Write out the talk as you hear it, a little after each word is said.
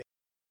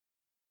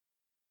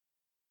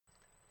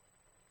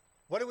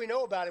What do we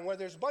know about him? Well,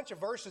 there's a bunch of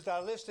verses that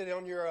I listed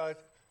on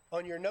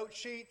your note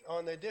sheet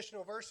on the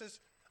additional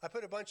verses. I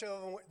put a bunch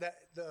of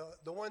them,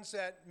 the ones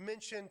that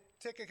mention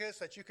Tychicus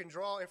that you can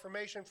draw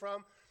information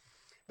from.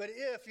 But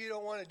if you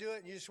don't want to do it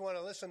and you just want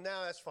to listen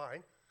now, that's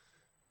fine.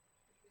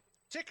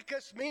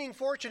 Tychicus, meaning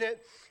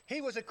fortunate,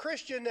 he was a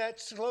Christian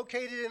that's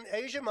located in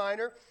Asia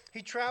Minor.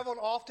 He traveled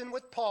often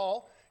with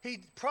Paul.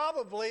 He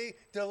probably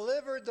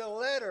delivered the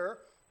letter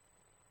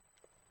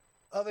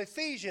of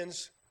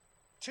Ephesians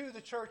to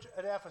the church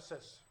at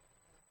Ephesus.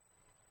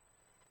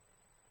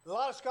 A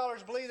lot of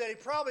scholars believe that he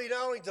probably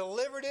not only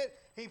delivered it,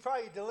 he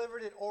probably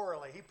delivered it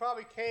orally. He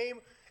probably came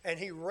and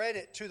he read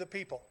it to the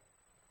people.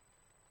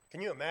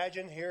 Can you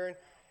imagine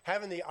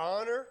having the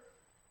honor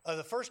of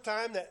the first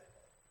time that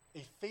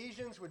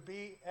Ephesians would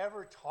be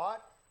ever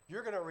taught?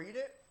 You're going to read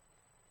it?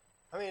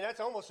 I mean, that's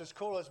almost as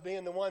cool as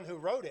being the one who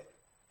wrote it,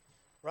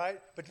 right?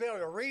 But to be able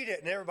to read it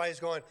and everybody's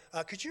going,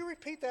 could you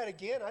repeat that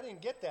again? I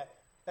didn't get that.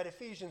 That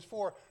Ephesians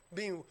 4,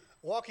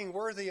 walking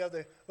worthy of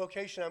the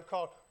vocation I'm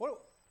called. What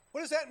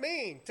does that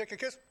mean,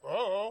 Tychicus?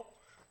 Oh,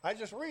 I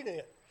just reading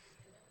it.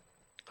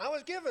 I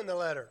was given the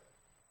letter.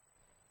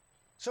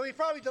 So he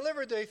probably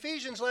delivered the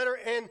Ephesians letter,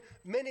 and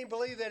many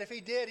believe that if he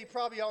did, he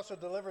probably also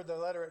delivered the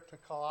letter to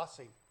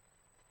Colossae.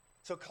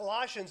 So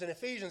Colossians and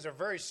Ephesians are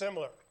very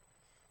similar,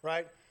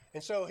 right?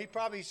 And so he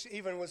probably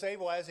even was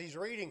able, as he's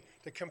reading,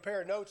 to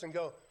compare notes and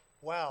go,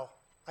 wow,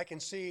 I can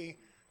see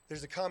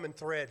there's a common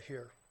thread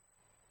here.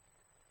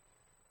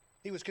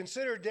 He was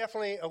considered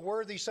definitely a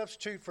worthy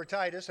substitute for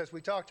Titus, as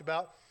we talked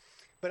about.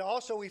 But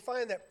also we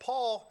find that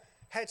Paul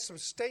had some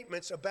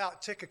statements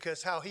about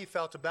Tychicus, how he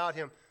felt about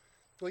him.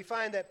 We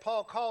find that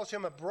Paul calls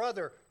him a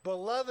brother,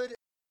 beloved.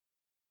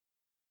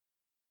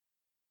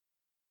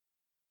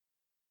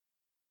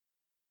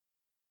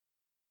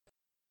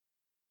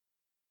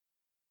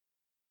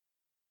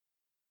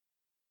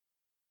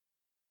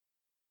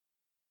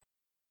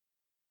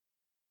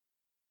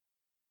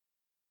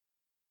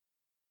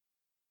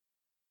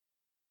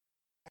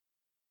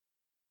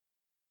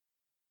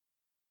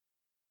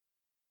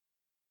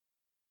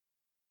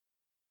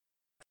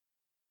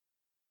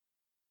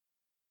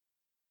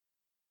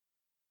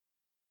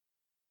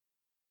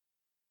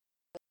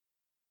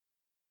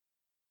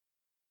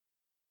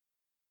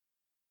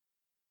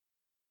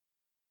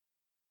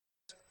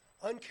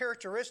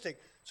 Uncharacteristic.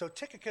 So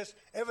Tychicus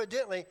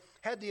evidently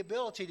had the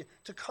ability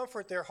to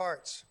comfort their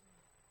hearts.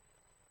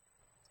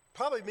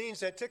 Probably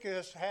means that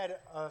Tychicus had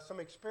some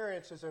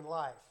experiences in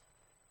life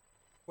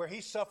where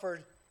he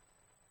suffered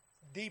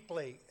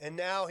deeply, and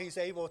now he's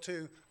able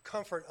to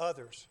comfort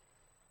others.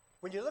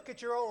 When you look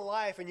at your own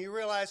life and you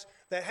realize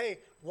that, hey,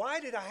 why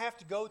did I have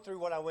to go through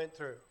what I went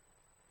through?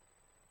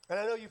 And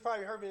I know you've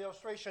probably heard me the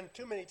illustration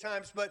too many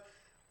times, but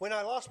when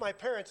I lost my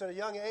parents at a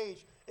young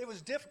age, it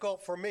was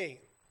difficult for me.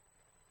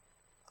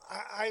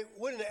 I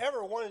wouldn't have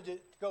ever wanted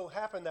it to go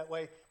happen that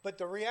way, but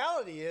the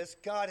reality is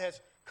God has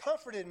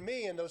comforted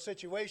me in those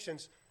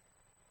situations,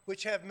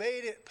 which have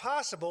made it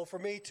possible for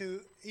me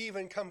to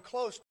even come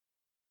close.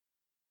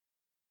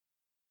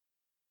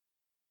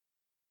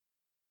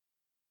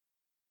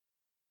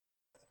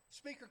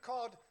 Speaker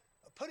called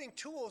putting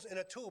tools in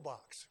a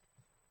toolbox.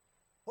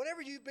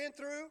 Whatever you've been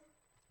through,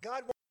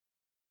 God wants.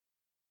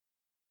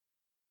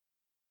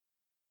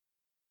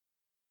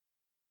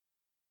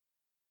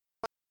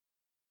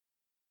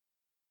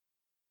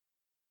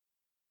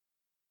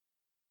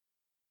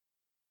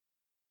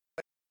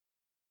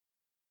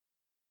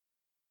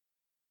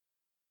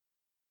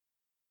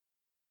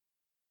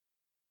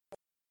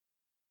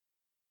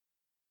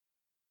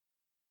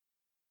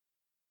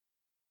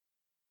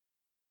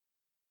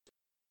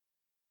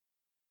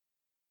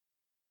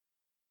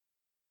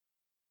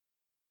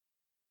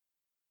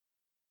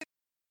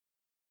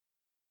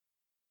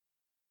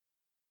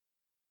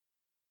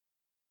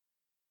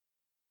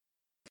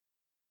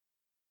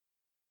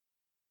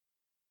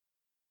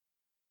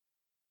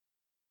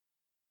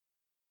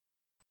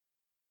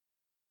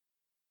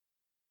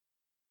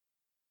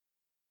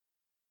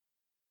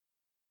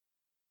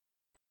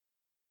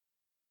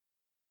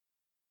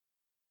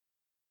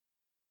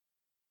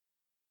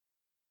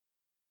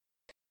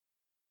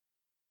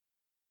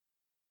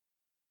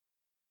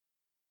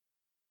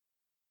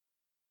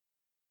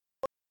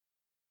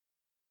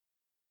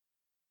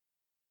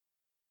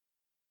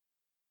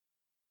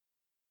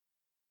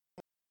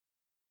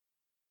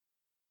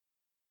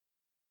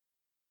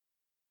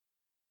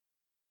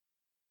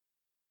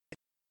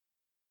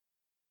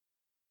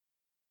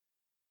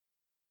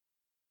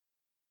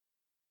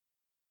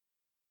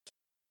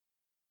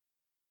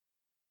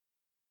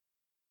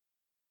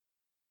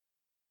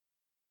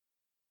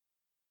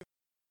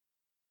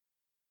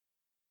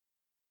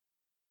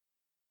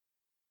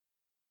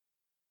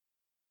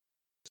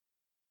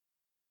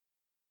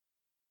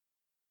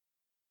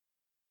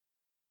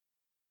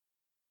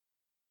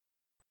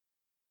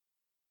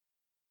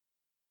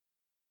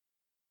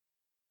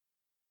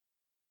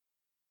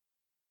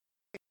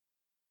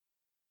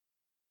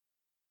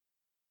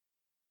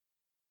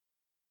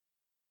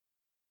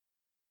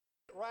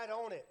 Right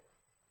on it.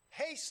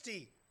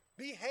 Hasty.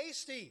 Be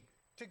hasty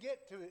to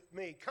get to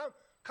me.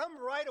 Come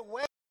right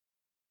away.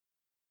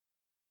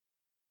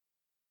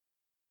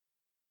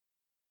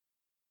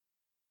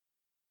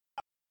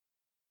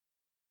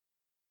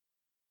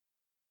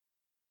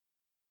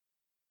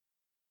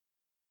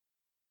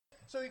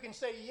 So you can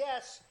say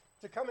yes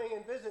to coming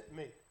and visit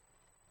me.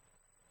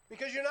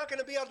 Because you're not going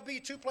to be able to be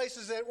two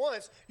places at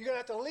once. You're going to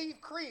have to leave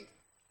Crete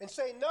and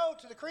say no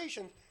to the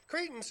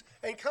Cretans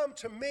and come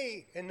to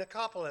me in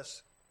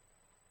Nicopolis.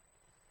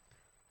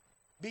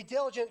 Be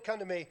diligent, come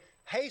to me.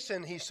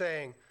 Hasten, he's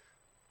saying.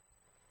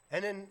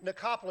 And then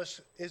Nicopolis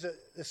is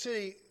a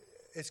city,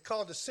 it's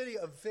called the City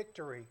of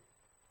Victory.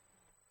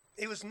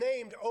 It was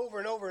named over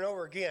and over and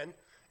over again.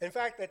 In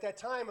fact, at that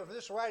time of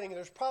this writing,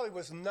 there probably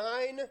was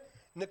 9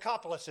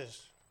 Nicopolises.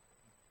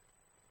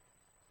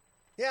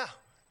 Yeah,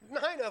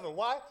 9 of them.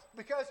 Why?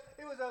 Because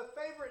it was a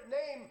favorite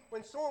name.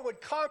 When someone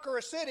would conquer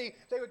a city,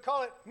 they would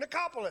call it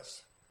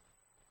Nicopolis.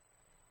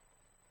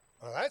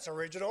 Well, that's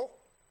original.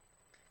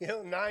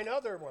 9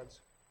 other ones.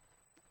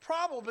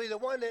 Probably the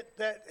one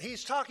that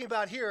he's talking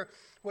about here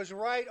was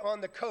right on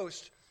the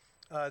coast,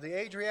 the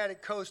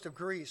Adriatic coast of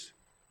Greece,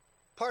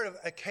 part of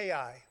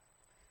Achaia.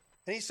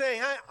 And he's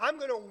saying, I'm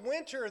going to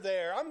winter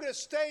there. I'm going to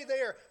stay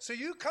there. So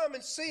you come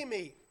and see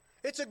me.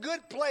 It's a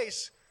good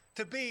place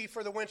to be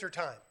for the winter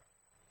time.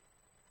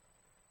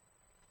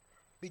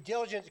 Be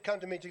diligent to come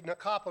to me to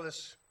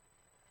Nicopolis,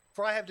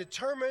 for I have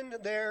determined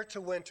there to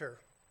winter.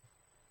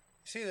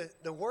 See,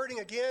 the wording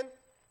again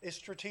is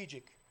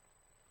strategic.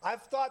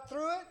 I've thought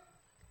through it,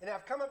 and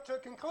I've come up to a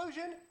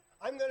conclusion.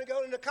 I'm going to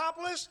go to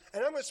Nicopolis,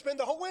 and I'm going to spend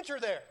the whole winter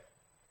there.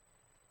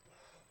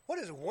 What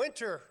does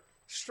winter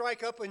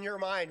strike up in your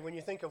mind when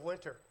you think of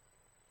winter?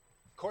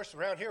 Of course,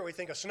 around here we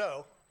think of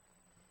snow.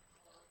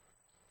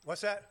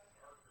 What's that?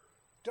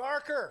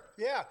 Darker,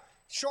 yeah.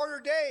 Shorter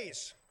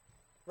days,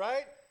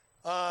 right?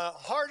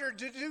 Harder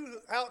to do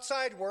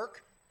outside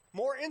work,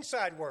 more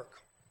inside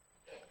work,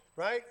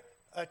 right?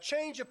 A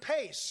change of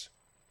pace,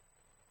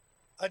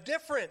 a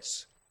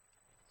difference.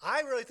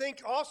 I really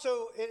think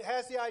also it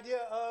has the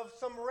idea of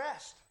some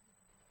rest,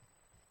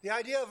 the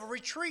idea of a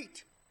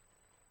retreat.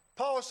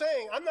 Paul is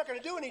saying, I'm not going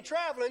to do any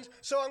traveling,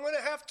 so I'm going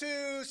to have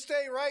to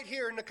stay right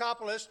here in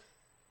Nicopolis,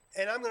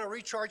 and I'm going to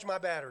recharge my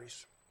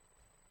batteries.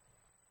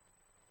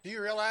 Do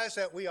you realize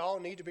that we all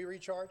need to be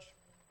recharged?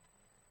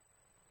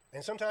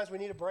 And sometimes we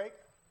need a break.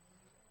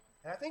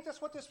 And I think that's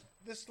what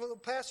this little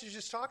passage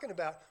is talking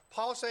about.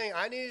 Paul saying,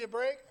 I needed a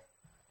break.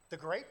 The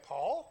great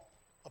Paul?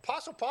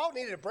 Apostle Paul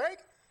needed a break?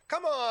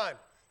 Come on.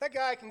 That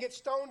guy can get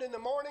stoned in the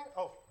morning.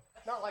 Oh,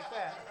 not like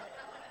that.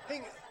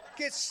 He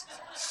gets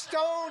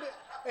stoned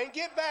and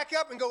get back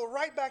up and go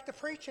right back to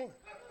preaching.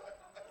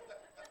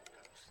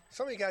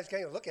 Some of you guys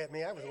can't look at me.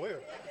 That was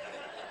weird.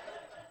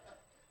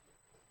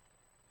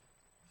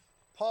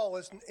 Paul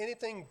was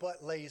anything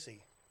but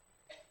lazy.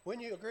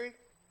 Wouldn't you agree?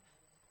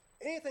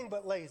 Anything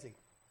but lazy.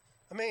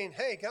 I mean,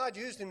 hey, God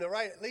used him to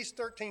write at least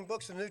 13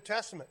 books of the New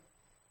Testament.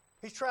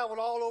 He's traveled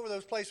all over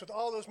those places with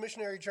all those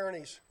missionary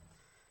journeys.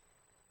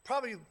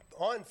 Probably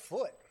on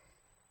foot.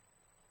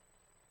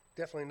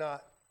 Definitely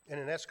not in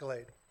an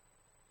Escalade.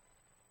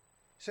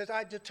 He says,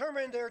 I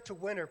determined there to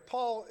winter.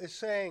 Paul is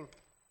saying,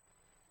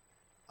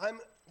 I'm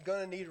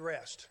going to need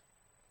rest.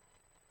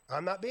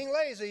 I'm not being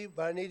lazy,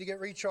 but I need to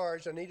get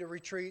recharged. I need to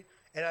retreat.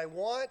 And I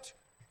want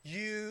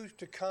you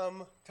to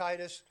come,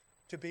 Titus,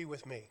 to be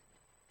with me.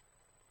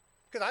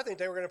 Because I think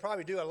they were going to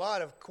probably do a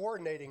lot of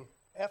coordinating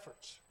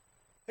efforts.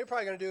 They're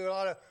probably going to do a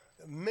lot of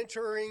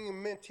mentoring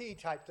and mentee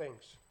type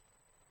things.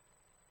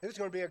 It was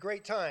going to be a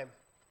great time.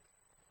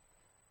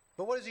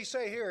 But what does he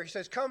say here? He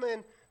says, come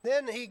in.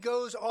 Then he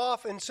goes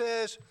off and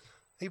says,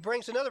 he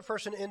brings another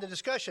person into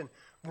discussion.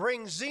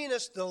 Bring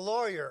Zenas the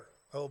lawyer.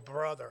 Oh,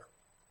 brother.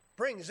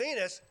 Bring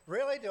Zenas?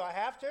 Really? Do I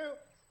have to?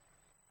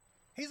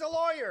 He's a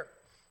lawyer.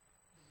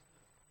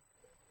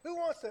 Who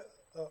wants to?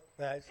 Oh,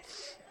 nice.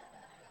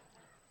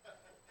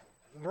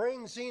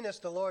 Bring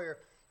Zenas the lawyer.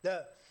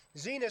 The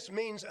Zenas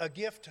means a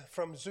gift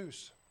from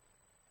Zeus.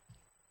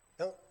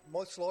 Don't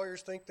most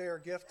lawyers think they're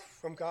a gift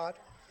from God?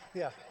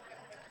 Yeah.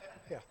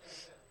 Yeah.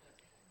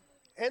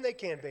 And they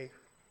can be.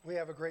 We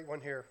have a great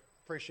one here.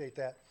 Appreciate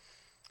that.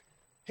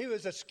 He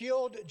was a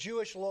skilled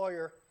Jewish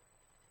lawyer.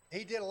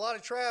 He did a lot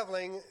of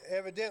traveling,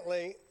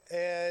 evidently,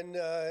 and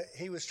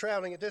he was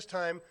traveling at this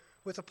time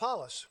with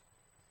Apollos.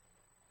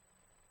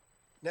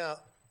 Now,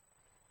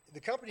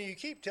 the company you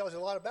keep tells you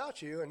a lot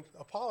about you, and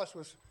Apollos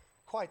was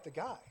quite the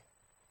guy.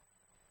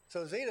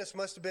 So Zenas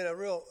must have been a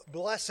real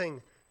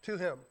blessing to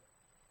him.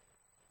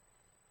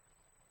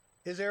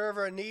 Is there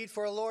ever a need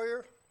for a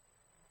lawyer?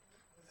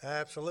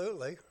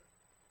 Absolutely.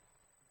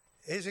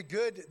 Is it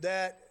good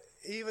that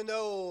even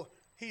though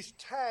he's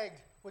tagged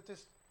with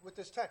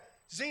this tag,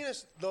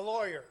 Zenas the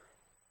lawyer?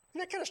 Isn't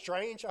that kind of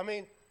strange? I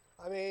mean,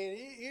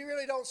 you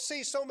really don't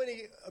see so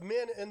many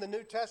men in the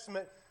New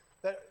Testament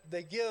that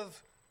they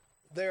give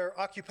their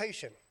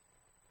occupation.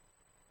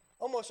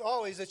 Almost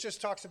always it just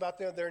talks about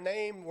their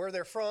name, where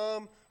they're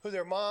from, who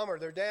their mom or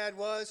their dad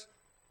was.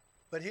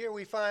 But here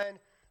we find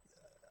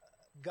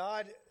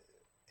God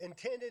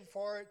intended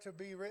for it to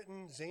be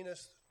written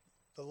Zenas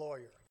the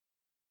lawyer.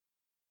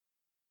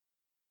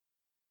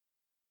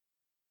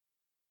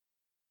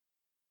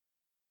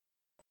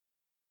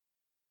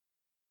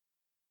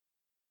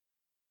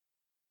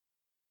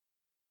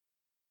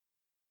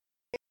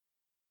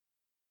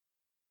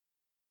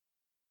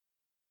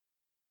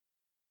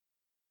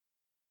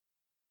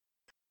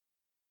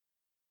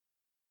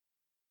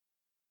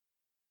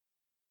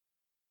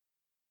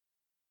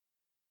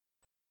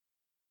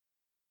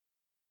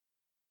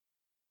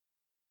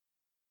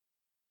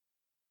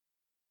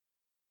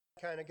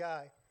 kind of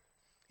guy.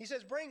 He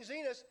says, bring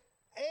Zenos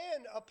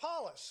and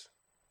Apollos.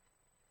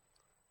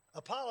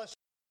 Apollos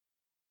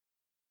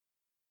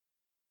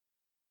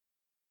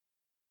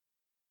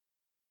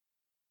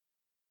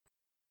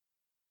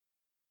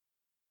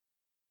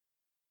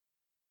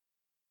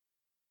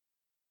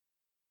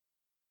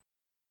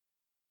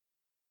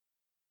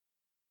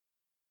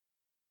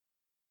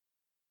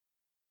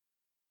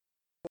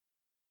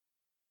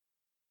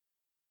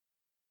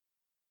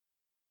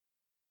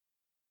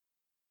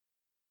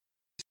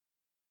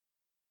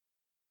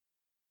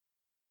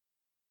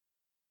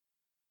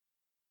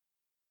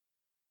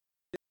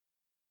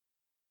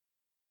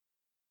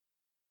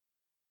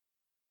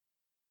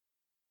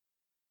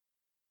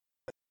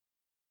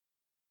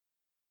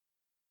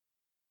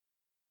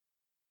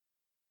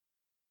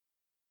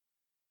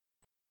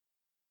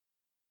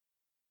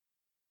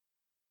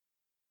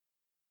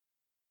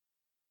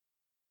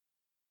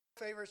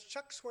favors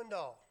Chuck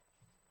Swindoll.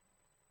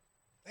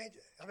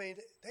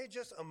 They're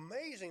just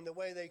amazing the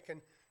way they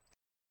can.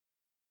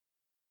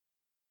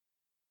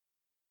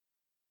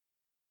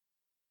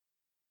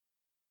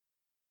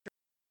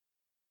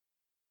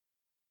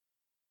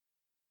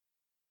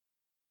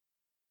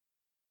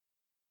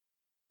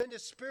 Into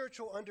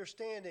spiritual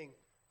understanding,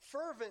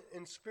 fervent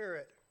in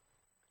spirit.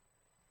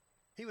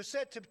 He was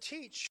set to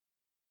teach.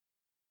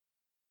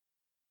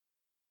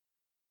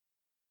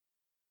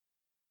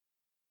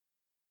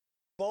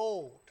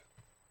 Bold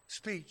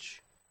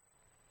speech.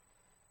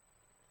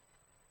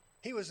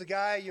 He was the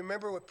guy, you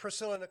remember what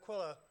Priscilla and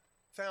Aquila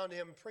found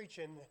him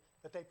preaching,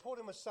 that they pulled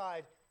him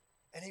aside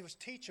and he was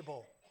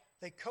teachable.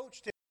 They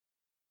coached him.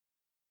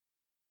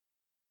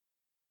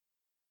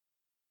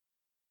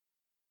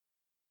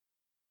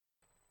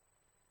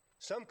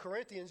 Some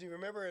Corinthians, you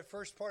remember in the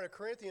first part of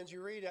Corinthians,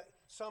 you read,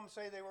 some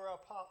say they were of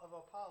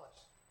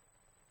Apollos.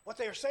 What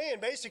they're saying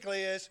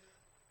basically is,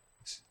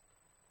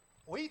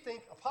 we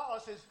think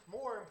Apollos is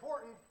more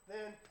important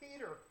than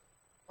Peter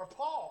or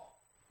Paul.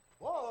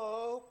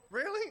 Whoa,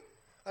 really?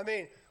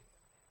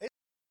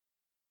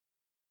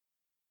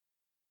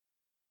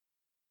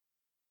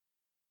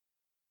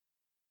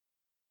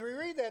 We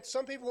read that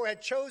some people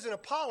had chosen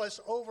Apollos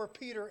over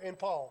Peter and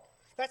Paul.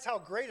 That's how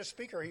great a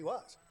speaker he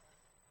was.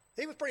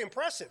 He was pretty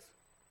impressive.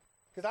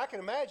 Because I can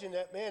imagine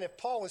that, man, if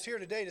Paul was here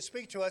today to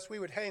speak to us, we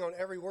would hang on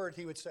every word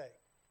he would say.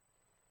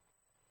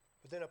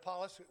 But then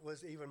Apollos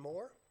was even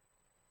more.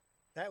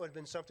 That would have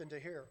been something to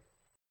hear.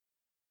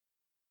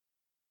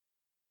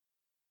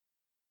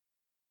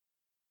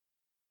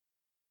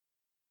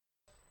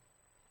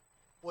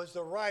 Was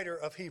the writer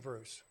of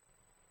Hebrews.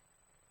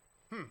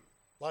 A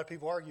lot of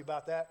people argue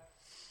about that.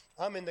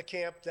 I'm in the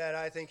camp that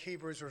I think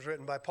Hebrews was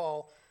written by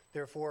Paul.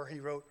 Therefore, he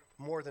wrote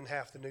more than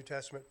half the New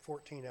Testament,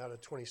 14 out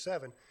of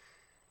 27.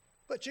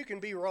 But you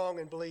can be wrong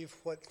and believe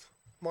what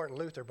Martin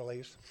Luther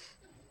believes.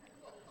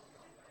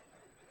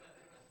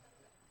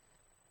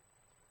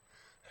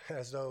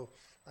 As though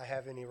I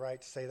have any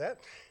right to say that.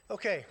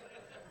 Okay.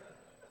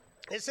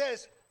 It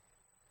says,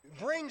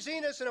 bring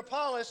Zenos and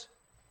Apollos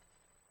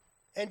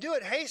and do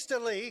it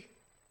hastily.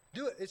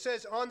 It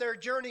says, on their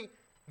journey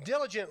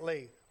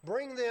diligently.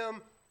 Bring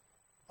them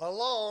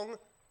along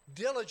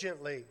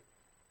diligently.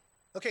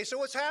 Okay, so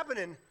what's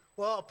happening?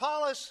 Well,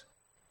 Apollos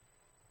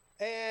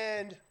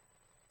and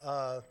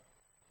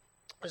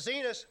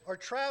Zenos are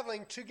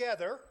traveling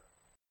together.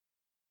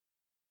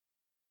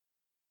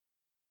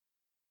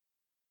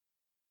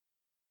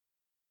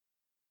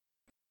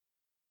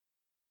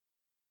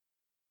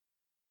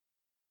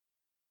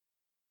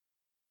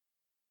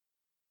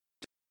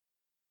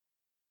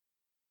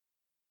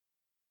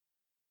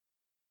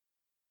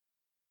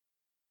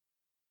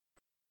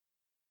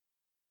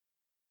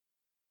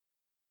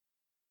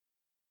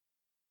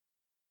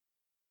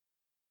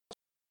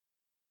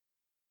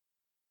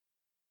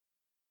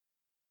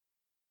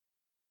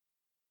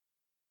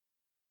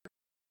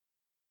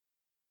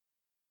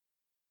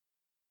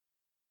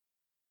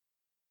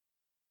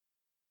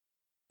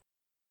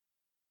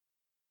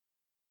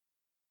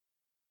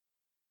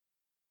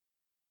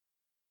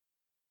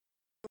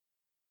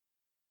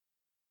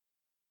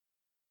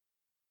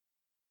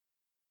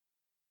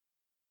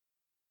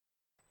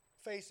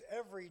 Face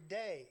every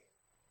day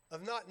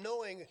of not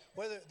knowing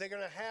whether they're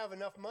going to have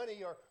enough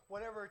money or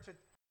whatever to.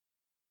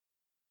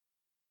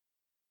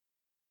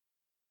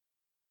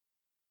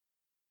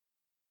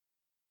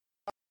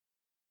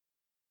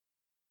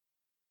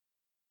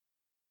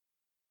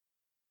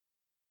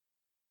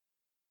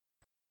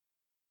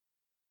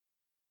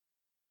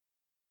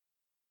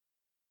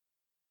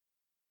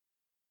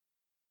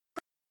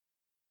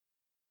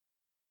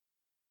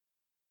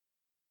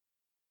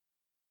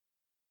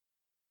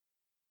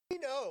 We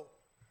know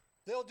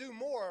they'll do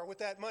more with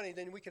that money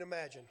than we can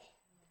imagine.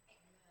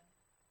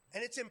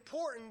 And it's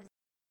important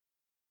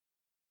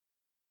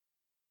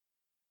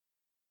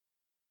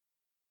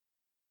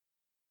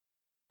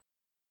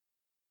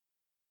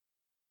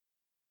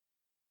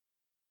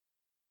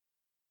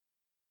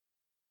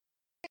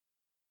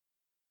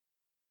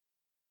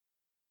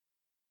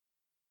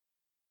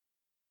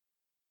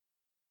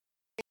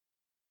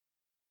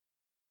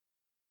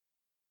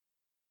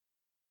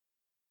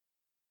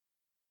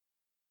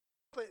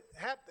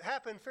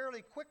happen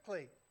fairly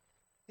quickly.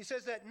 He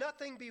says that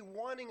nothing be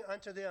wanting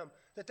unto them,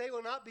 that they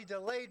will not be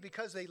delayed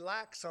because they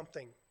lack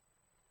something.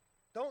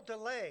 Don't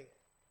delay.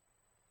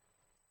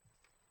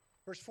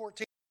 Verse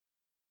 14.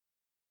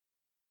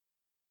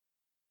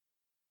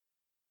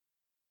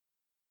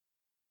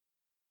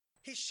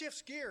 He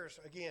shifts gears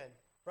again,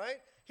 right?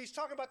 He's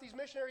talking about these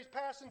missionaries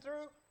passing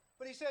through,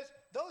 but he says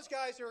those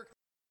guys are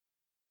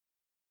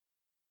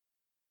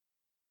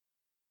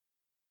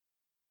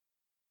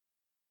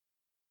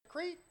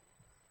Crete.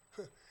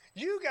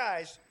 You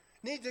guys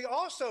need to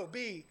also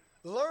be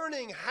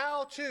learning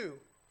how to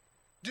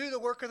do the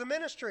work of the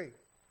ministry.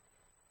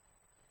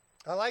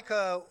 I like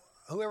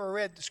whoever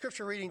read the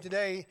scripture reading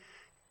today.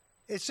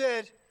 It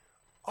said,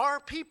 our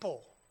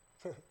people.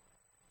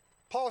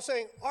 Paul's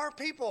saying, our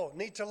people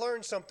need to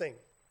learn something.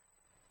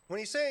 When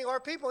he's saying our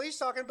people, he's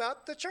talking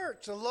about the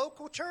church, the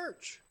local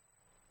church.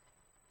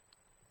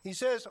 He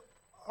says,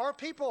 our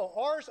people,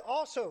 ours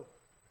also,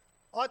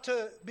 ought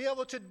to be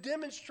able to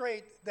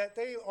demonstrate that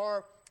they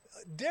are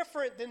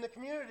different than the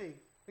community.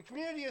 The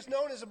community is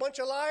known as a bunch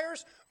of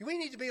liars. We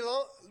need to be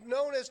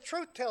known as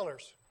truth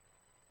tellers.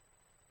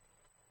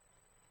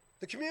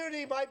 The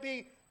community might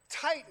be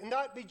tight and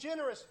not be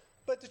generous,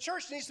 but the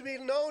church needs to be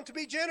known to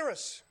be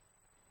generous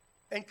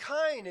and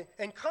kind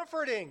and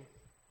comforting.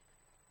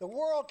 The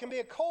world can be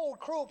a cold,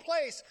 cruel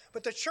place,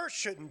 but the church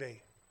shouldn't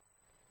be.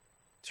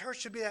 The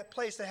church should be that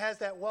place that has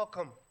that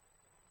welcome.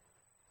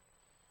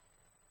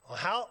 Well,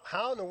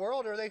 how in the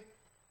world are they,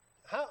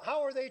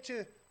 how are they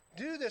to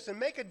do this and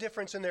make a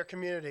difference in their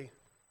community?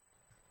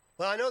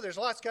 Well, I know there's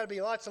got to be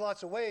lots and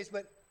lots of ways,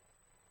 but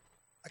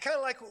I kind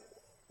of like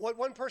what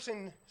one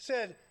person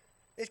said.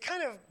 It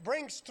kind of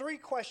brings three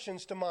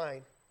questions to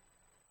mind.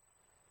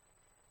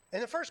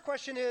 And the first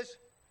question is,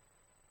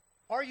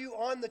 are you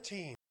on the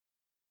team?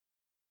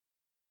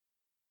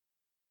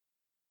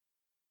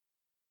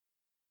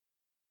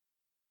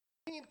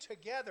 Team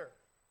together,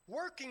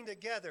 working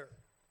together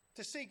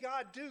to see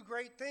God do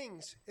great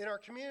things in our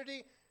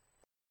community.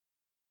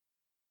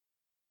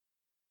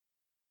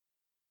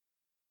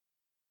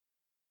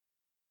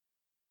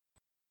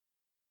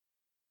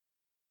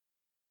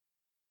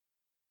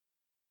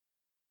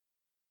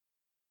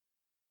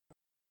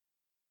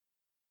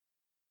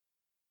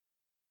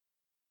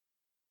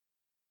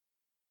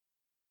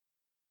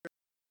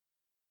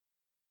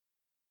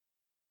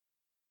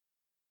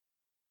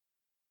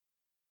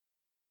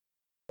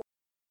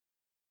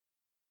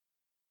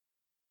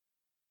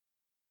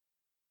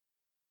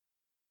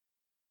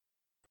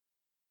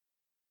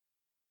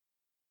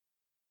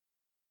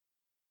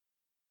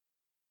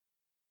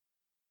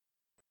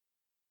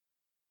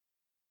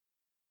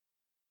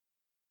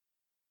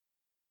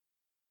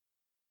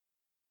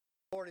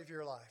 Lord of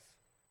your life,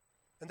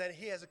 and that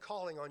He has a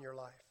calling on your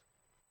life.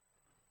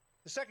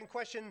 The second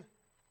question,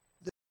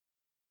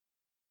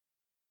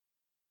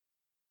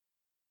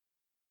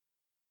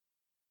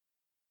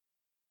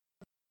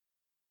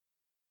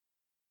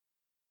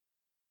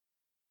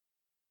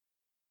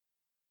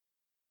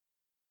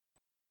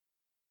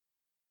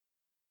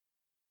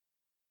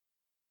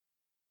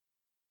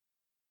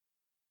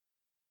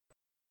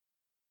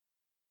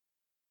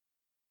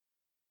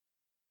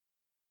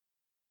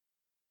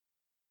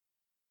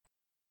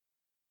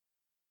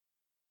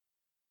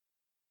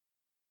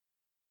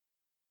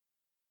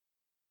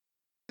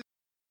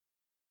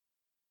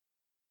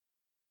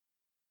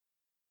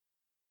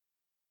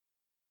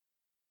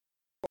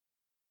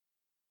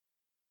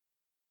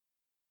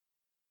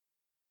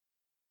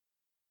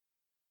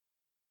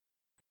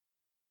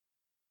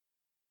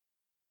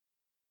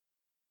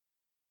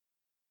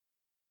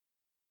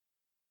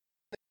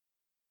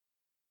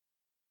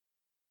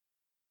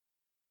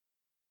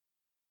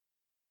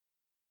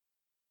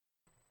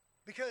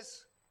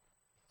 because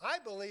I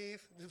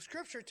believe the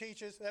Scripture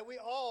teaches that we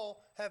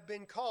all have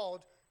been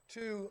called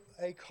to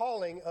a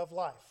calling of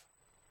life.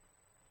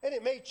 And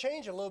it may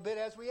change a little bit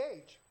as we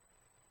age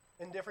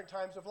in different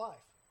times of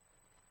life.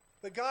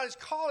 But God is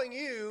calling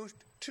you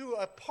to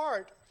a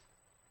part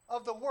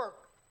of the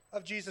work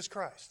of Jesus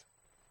Christ.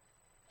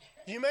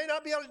 You may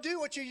not be able to do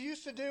what you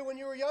used to do when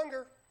you were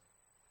younger.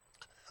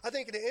 I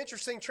think the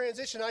interesting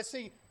transition I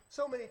see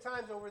so many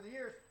times over the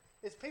years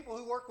is people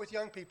who work with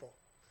young people.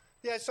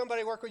 Yeah,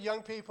 somebody work with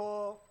young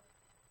people,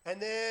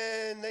 and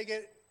then they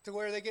get to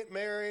where they get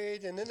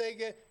married, and then they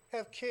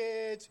have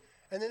kids,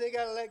 and then they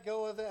got to let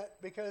go of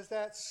that because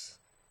that's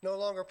no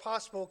longer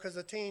possible because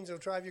the teens will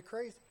drive you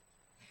crazy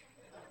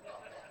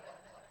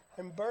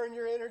and burn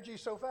your energy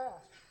so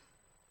fast.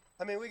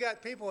 I mean, we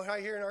got people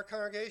right here in our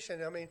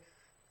congregation. I mean,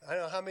 I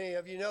don't know how many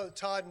of you know that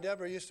Todd and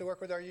Deborah used to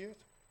work with our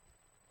youth,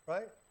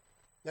 right?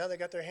 Now they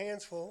got their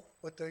hands full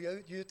with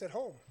the youth at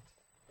home,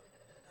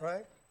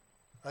 right?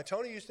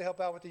 Tony used to help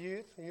out with the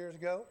youth years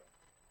ago.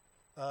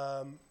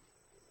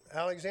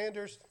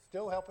 Alexander's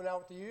still helping out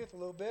with the youth a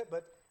little bit,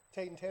 but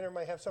Tate and Tanner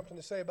might have something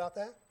to say about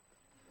that.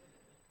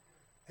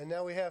 And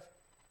now we have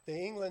the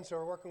Englands who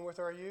are working with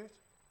our youth.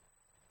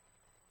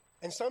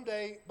 And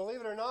someday,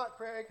 believe it or not,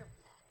 Craig,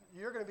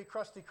 you're going to be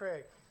Krusty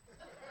Craig.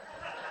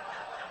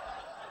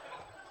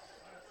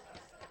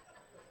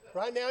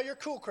 Right now, you're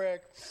cool,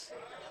 Craig.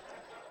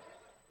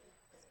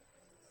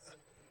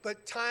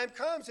 But time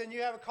comes and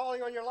you have a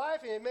calling on your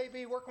life, and it may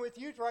be working with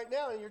youth right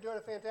now, and you're doing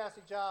a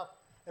fantastic job,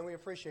 and we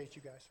appreciate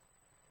you guys.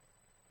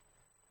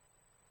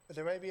 But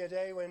there may be a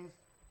day when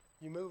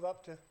you move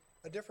up to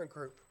a different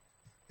group.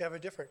 You have a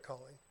different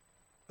calling.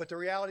 But the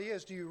reality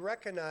is, do you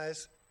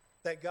recognize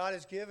that God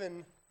has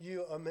given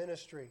you a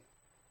ministry?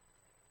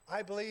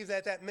 I believe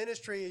that that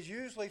ministry is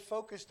usually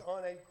focused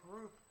on a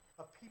group,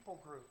 a people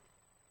group.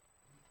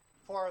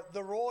 For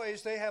the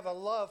Roys, they have a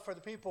love for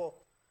the people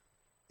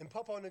in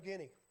Papua New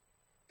Guinea.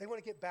 They want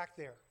to get back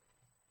there.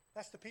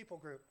 That's the people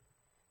group.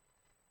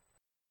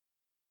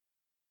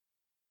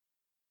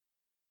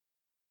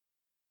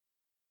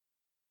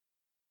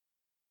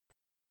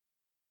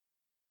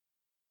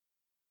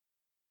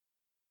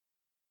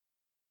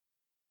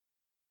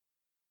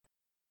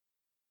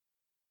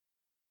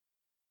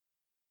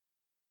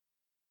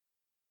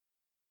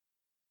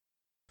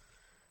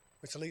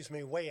 Which leaves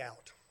me way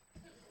out.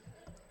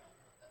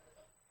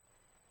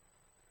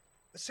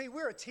 But see,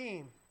 we're a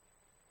team.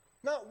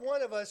 Not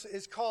one of us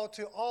is called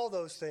to all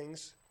those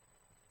things,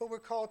 but we're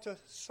called to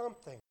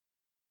something.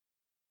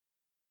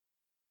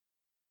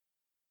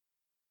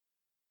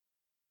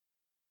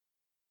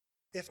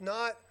 If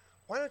not,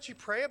 why don't you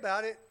pray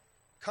about it?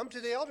 Come to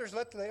the elders,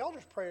 let the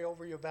elders pray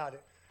over you about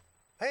it.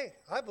 Hey,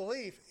 I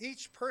believe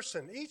each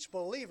person, each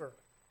believer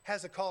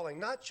has a calling,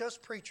 not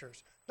just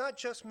preachers, not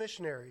just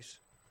missionaries.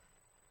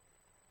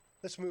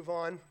 Let's move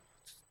on.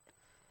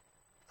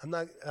 I'm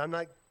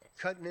not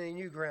cutting any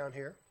new ground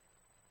here.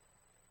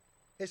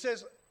 It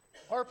says,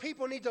 our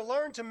people need to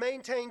learn to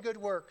maintain good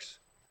works.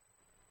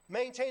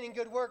 Maintaining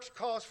good works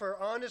calls for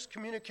honest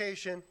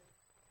communication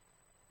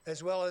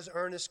as well as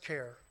earnest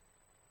care.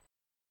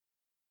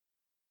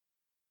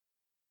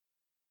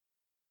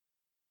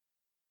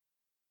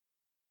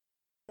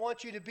 I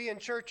want you to be in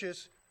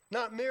churches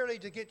not merely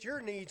to get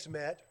your needs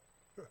met,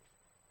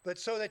 but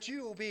so that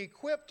you will be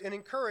equipped and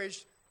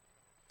encouraged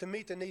to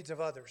meet the needs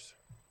of others.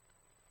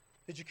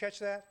 Did you catch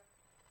that?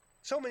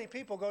 So many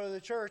people go to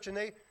the church and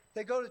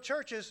they go to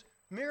churches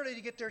merely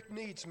to get their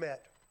needs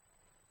met.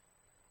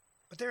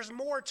 But there's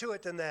more to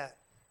it than that.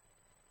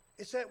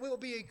 It's that we'll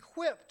be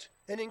equipped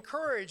and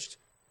encouraged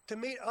to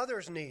meet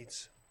others'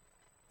 needs.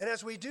 And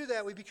as we do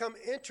that, we become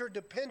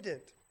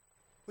interdependent,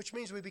 which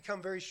means we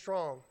become very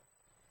strong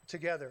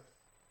together.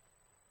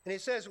 And it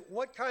says,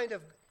 what kind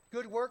of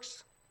good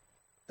works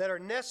that are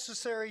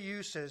necessary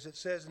uses, it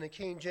says in the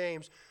King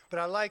James, but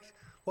I like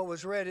what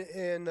was read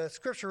in the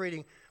scripture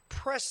reading,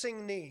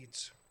 pressing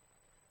needs.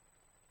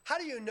 How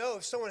do you know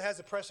if someone has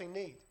a pressing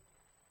need?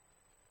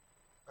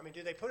 I mean,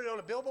 do they put it on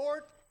a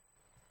billboard?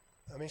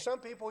 I mean, some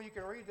people you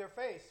can read their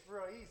face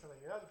real easily,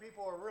 and other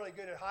people are really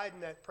good at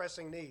hiding that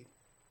pressing need.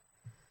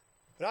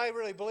 But I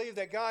really believe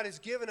that God has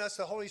given us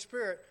the Holy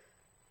Spirit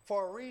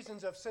for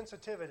reasons of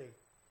sensitivity.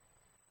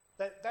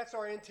 That's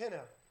our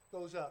antenna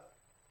goes up.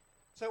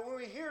 So when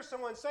we hear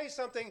someone say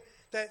something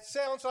that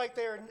sounds like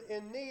they're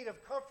in need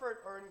of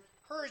comfort or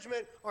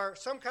encouragement or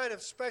some kind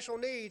of special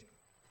need,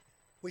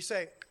 we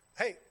say,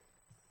 hey,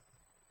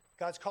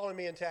 God's calling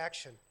me into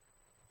action.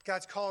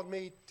 God's called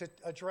me to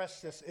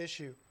address this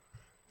issue.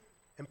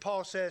 And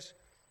Paul says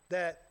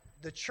that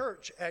the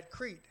church at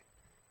Crete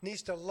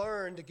needs to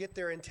learn to get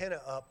their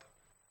antenna up.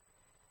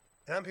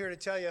 And I'm here to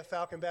tell you,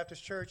 Falcon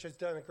Baptist Church has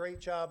done a great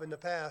job in the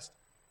past,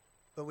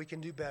 but we can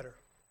do better.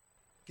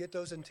 Get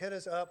those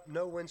antennas up,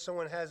 know when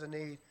someone has a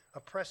need, a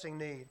pressing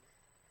need.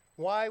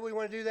 Why we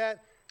want to do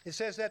that? It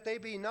says that they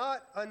be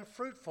not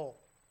unfruitful.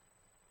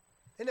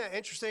 Isn't that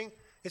interesting?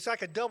 It's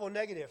like a double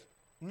negative.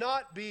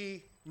 Not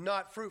be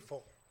not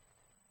fruitful.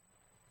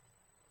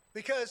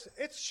 Because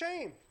it's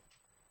shame.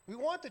 We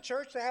want the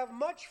church to have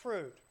much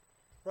fruit,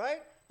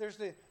 right?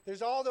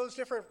 There's all those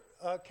different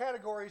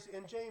categories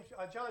in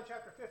John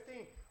chapter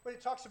 15 when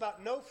it talks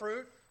about no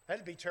fruit.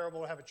 That'd be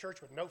terrible to have a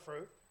church with no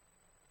fruit.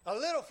 A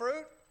little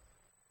fruit,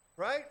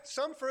 right?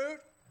 Some fruit,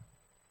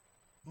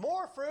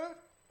 more fruit,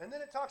 and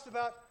then it talks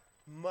about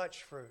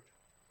much fruit.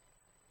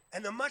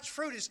 And the much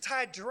fruit is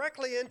tied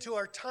directly into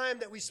our time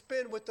that we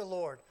spend with the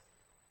Lord,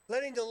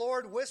 letting the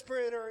Lord whisper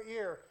in our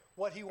ear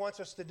what he wants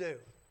us to do.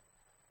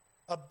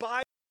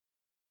 Abide.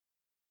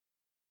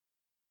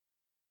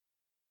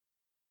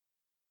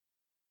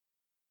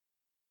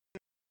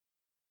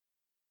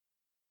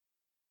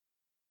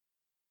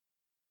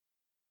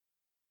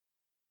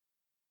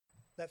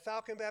 That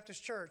Falcon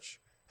Baptist Church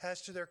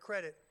has to their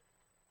credit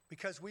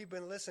because we've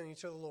been listening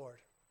to the Lord,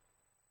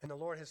 and the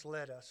Lord has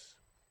led us.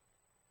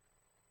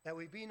 That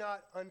we be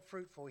not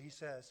unfruitful, he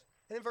says.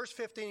 And in verse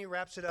 15, he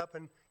wraps it up,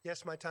 and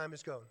yes, my time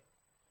is gone.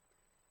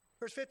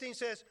 Verse 15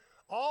 says,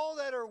 all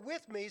that are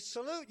with me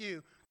salute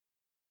you.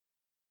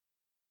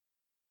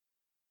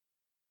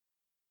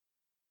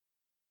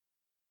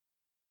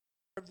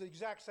 The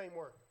exact same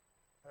word.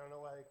 I don't know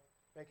why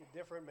they make it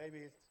different. Maybe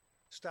it's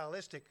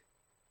stylistic.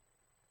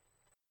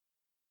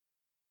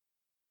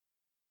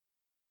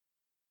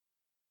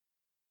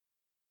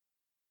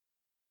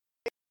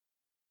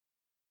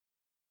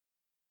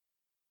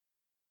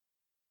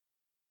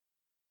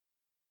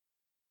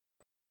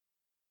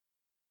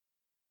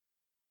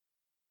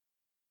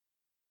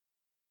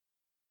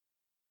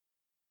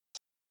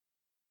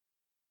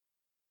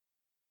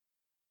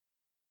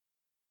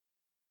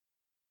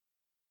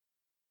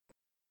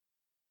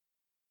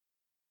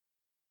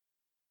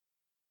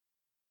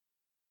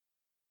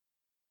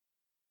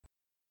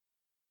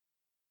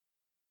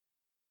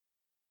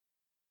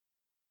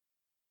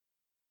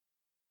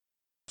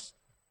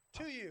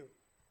 to you.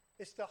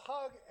 It's the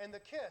hug and the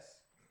kiss.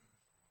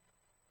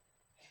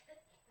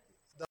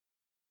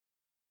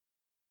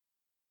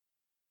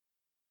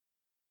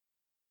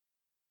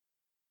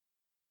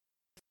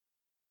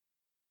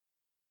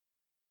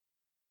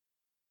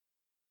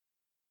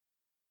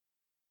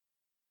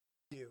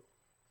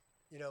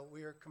 You know,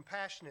 we are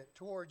compassionate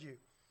toward you.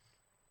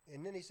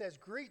 And then he says,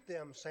 greet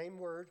them, same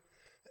word.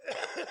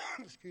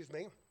 Excuse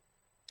me.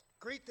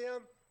 Greet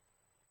them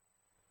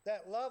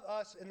that love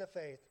us in the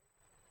faith.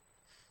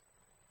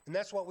 And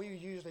that's what we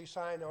usually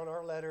sign on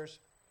our letters.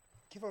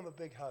 Give them a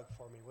big hug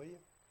for me, will you?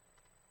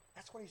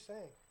 That's what he's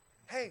saying.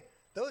 Hey,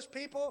 those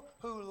people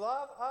who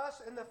love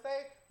us in the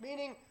faith,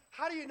 meaning,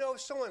 how do you know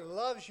if someone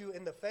loves you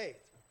in the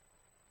faith?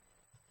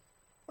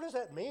 What does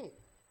that mean?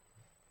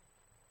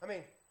 I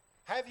mean,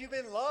 have you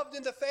been loved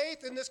in the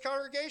faith in this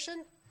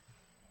congregation?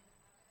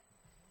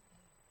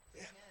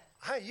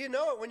 Yeah. You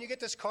know it when you get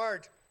this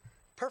card,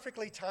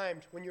 perfectly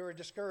timed when you were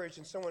discouraged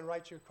and someone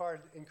writes your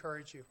card to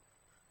encourage you.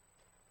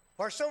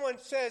 Or someone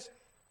says,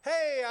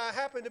 hey, I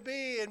happen to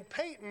be in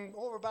Peyton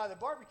over by the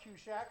barbecue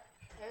shack,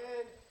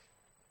 and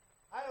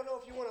I don't know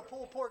if you want a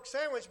pulled pork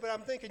sandwich, but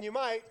I'm thinking you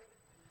might.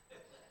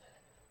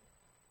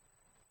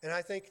 And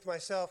I think to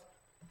myself,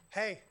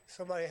 hey,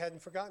 somebody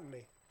hadn't forgotten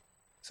me.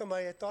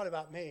 Somebody had thought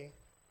about me.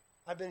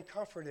 I've been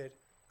comforted.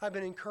 I've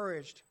been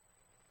encouraged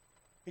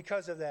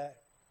because of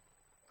that.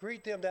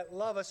 Greet them that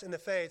love us in the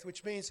faith,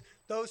 which means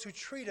those who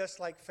treat us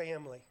like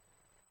family,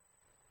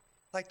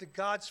 like the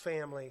God's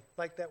family,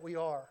 like that we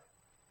are.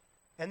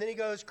 And then he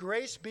goes,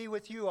 grace be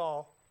with you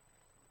all.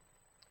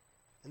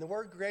 And the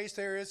word grace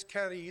there is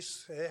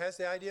charis. It has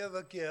the idea of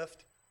a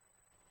gift.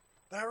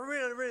 But I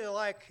really, really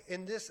like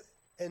in this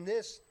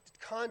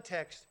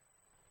context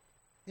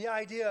the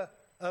idea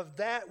of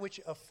that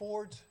which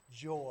affords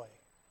joy.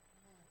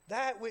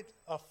 That which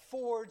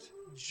affords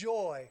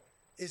joy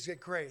is a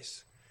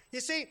grace. You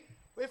see,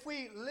 if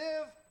we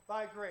live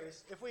by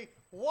grace, if we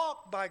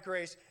walk by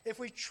grace, if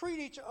we treat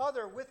each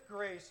other with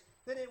grace,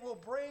 then it will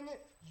bring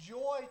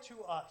joy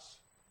to us.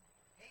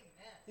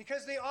 Amen.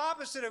 Because the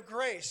opposite of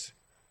grace,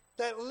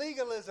 that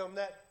legalism,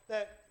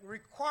 that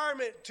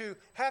requirement to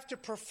have to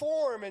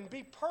perform and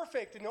be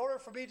perfect in order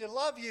for me to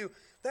love you,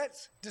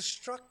 that's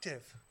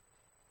destructive.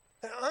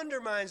 That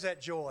undermines that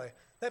joy.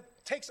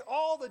 That takes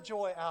all the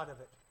joy out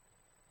of it.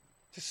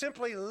 To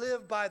simply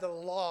live by the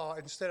law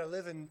instead of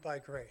living by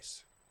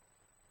grace.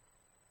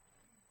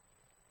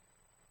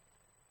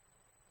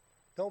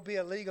 Don't be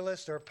a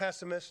legalist or a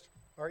pessimist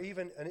or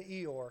even an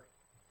Eeyore.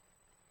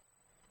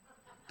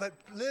 But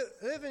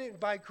living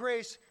by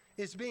grace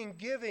is being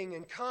giving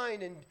and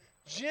kind and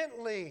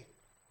gently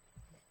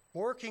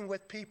working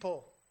with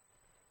people,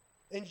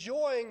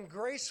 enjoying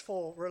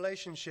graceful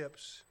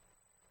relationships.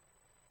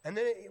 And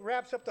then it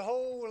wraps up the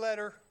whole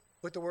letter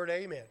with the word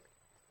amen.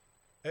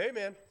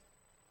 Amen.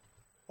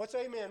 What's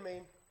amen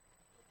mean?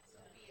 So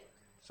be it.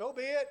 So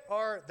be it,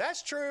 or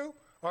that's true,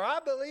 or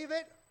I believe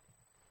it.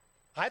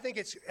 I think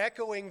it's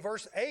echoing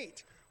verse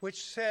 8,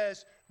 which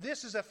says,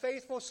 this is a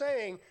faithful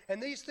saying,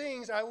 and these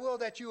things I will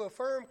that you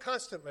affirm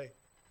constantly.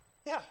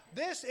 Yeah,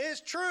 this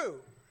is true.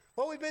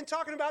 What we've been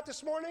talking about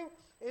this morning,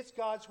 it's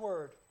God's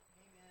word.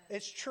 Amen.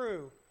 It's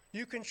true.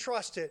 You can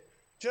trust it.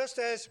 Just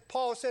as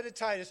Paul said to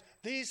Titus,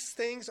 these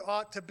things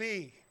ought to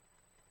be.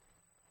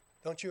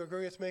 Don't you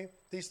agree with me?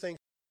 These things.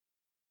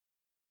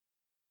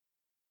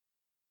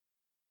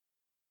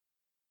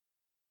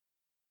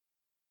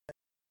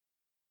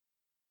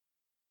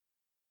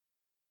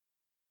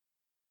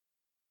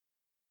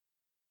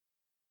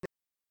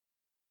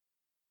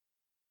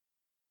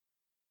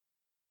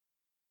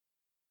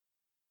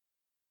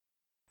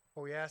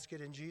 For we ask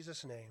it in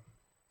Jesus' name.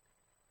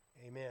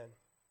 Amen.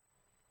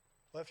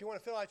 Well, if you want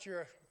to fill out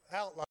your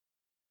outline.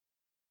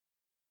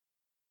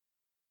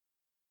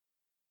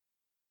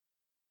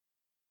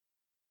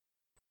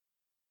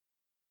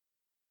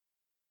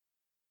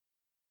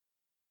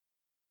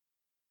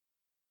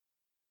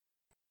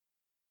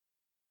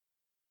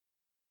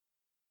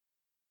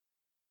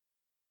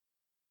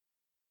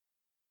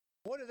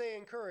 What do they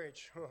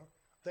encourage?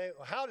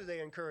 How do they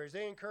encourage?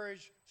 They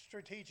encourage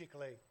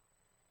strategically.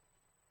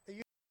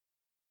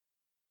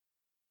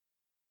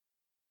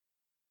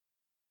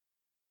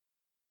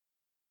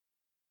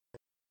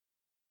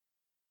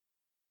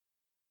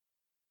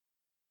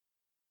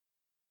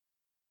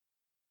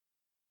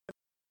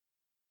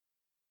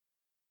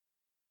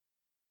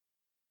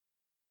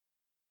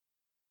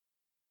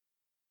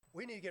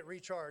 We need to get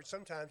recharged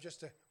sometimes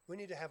we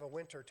need to have a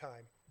winter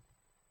time.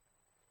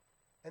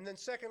 And then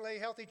secondly,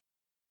 healthy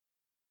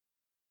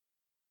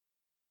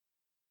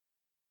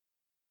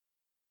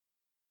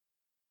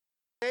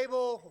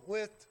enable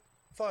with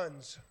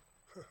funds.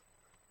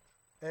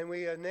 And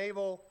we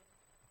enable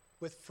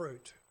with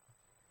fruit.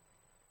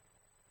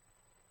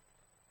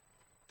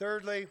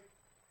 Thirdly,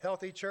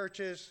 healthy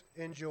churches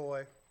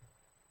enjoy.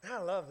 I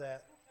love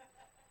that.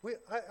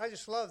 I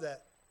just love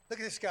that. Look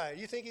at this guy.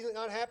 You think he's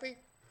not happy?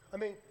 I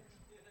mean,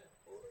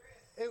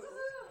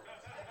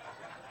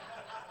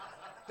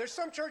 there's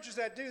some churches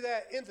that do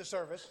that in the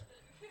service,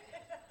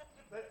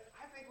 but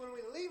I think when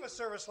we leave a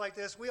service like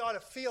this, we ought to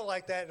feel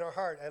like that in our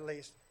heart at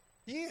least.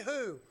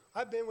 Yee-hoo!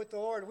 I've been with the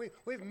Lord.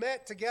 We've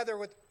met together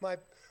with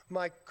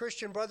my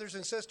Christian brothers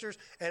and sisters,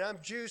 and I'm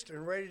juiced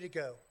and ready to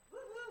go.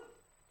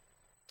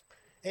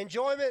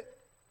 Enjoyment.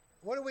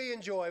 What do we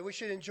enjoy? We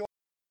should enjoy.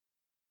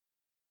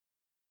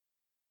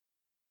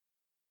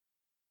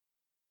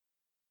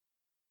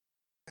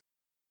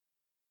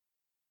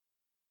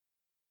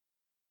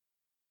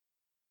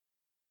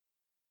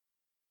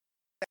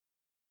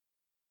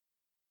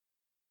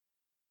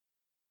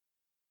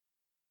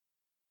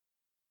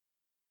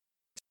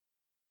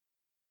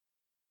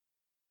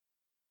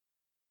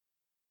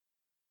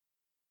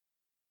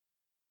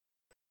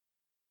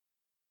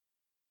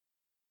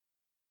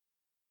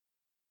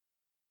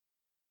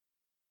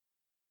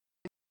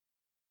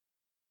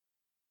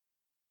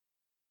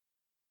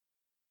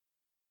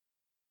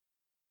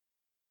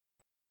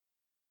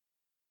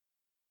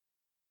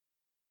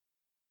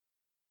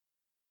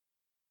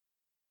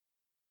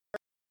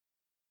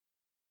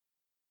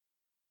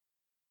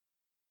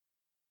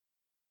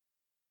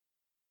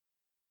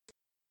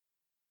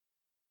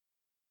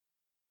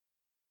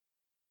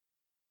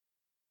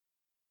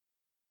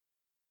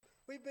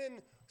 We've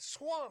been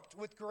swamped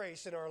with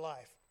grace in our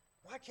life.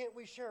 Why can't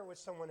we share it with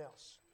someone else?